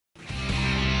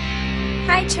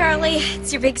Hi, Charlie.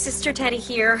 It's your big sister Teddy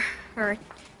here. Or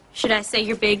should I say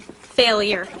your big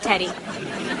failure, Teddy.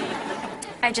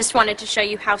 I just wanted to show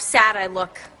you how sad I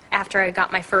look after I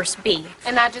got my first B.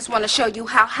 And I just want to show you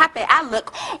how happy I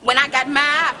look when I got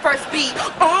my first B.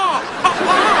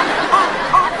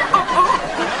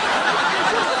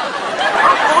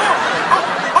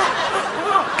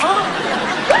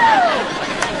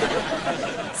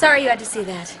 Sorry you had to see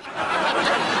that.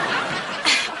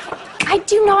 I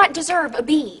do not deserve a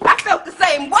B. I felt the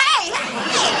same way.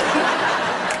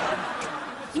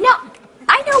 You know,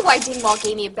 I know why Dingwall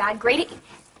gave me a bad grade.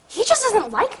 He just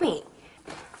doesn't like me.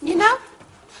 You know,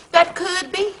 that could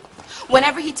be.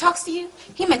 Whenever he talks to you,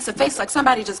 he makes a face like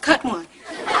somebody just cut one.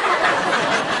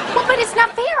 Well, but it's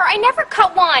not fair. I never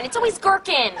cut one. It's always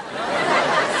Gherkin.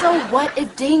 So what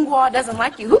if Dingwall doesn't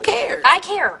like you? Who cares? I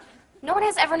care. No one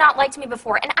has ever not liked me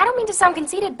before, and I don't mean to sound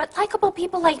conceited, but likable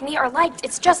people like me are liked.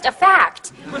 It's just a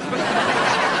fact.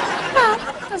 Well,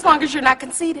 as long as you're not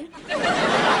conceited.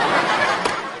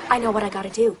 I know what I gotta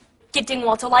do. Get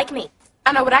Dingwall to like me.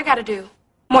 I know what I gotta do.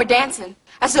 More dancing.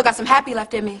 I still got some happy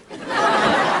left in me.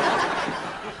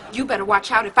 You better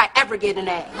watch out if I ever get an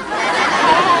A.